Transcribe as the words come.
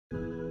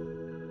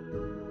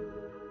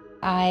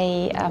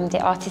I am the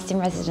artist in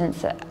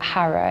residence at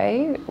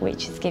Harrow,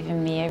 which has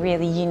given me a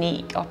really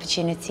unique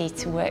opportunity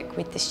to work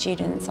with the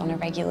students on a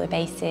regular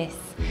basis.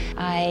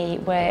 I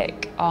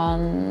work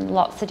on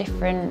lots of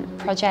different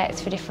projects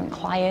for different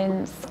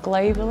clients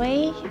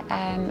globally,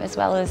 as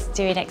well as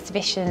doing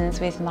exhibitions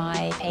with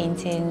my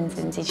paintings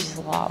and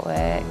digital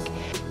artwork.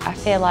 I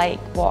feel like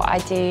what I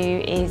do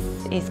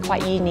is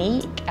quite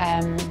unique.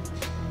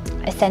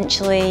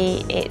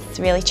 Essentially, it's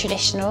really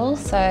traditional,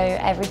 so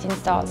everything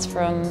starts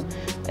from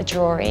a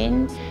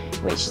drawing,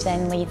 which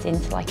then leads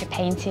into like a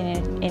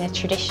painting in a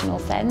traditional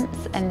sense,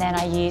 and then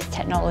I use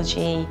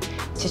technology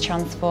to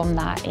transform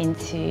that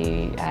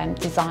into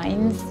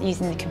designs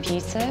using the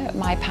computer.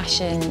 My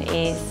passion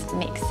is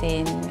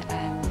mixing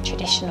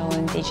traditional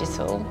and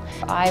digital.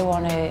 I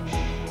want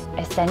to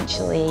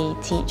essentially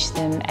teach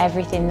them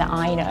everything that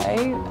I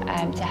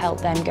know to help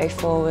them go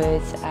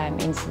forward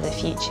into the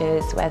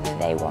futures, whether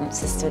they want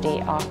to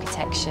study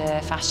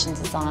architecture, fashion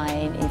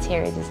design,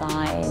 interior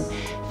design,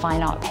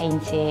 fine art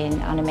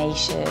painting,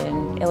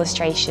 animation,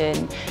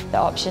 illustration. The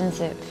options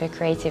for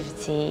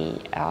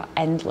creativity are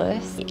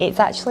endless. It's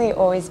actually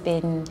always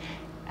been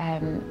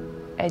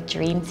a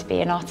dream to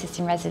be an artist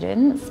in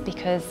residence,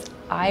 because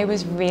I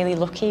was really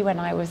lucky when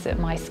I was at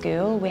my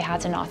school. We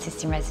had an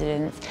artist in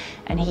residence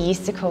and he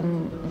used to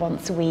come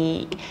once a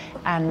week,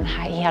 and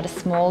he had a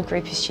small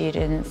group of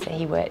students that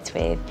he worked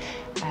with.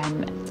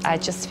 I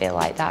just feel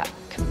like that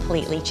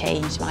completely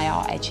changed my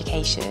art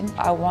education.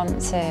 I want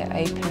to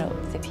open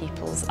up the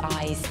people's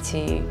eyes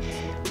to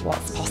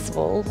what's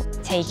possible,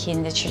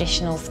 taking the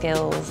traditional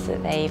skills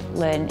that they've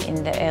learned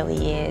in the early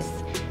years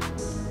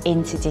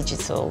into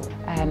digital.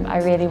 I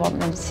really want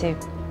them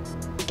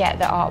to get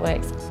the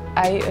artworks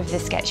out of the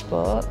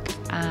sketchbook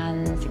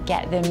and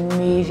get them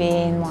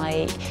moving,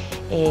 like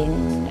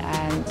in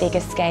bigger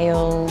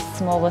scales,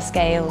 smaller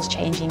scales,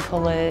 changing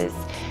colours,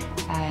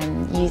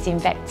 using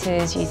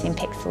vectors, using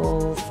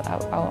pixels.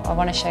 I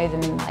want to show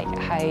them like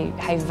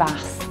how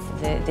vast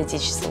the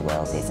digital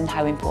world is and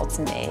how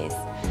important it is.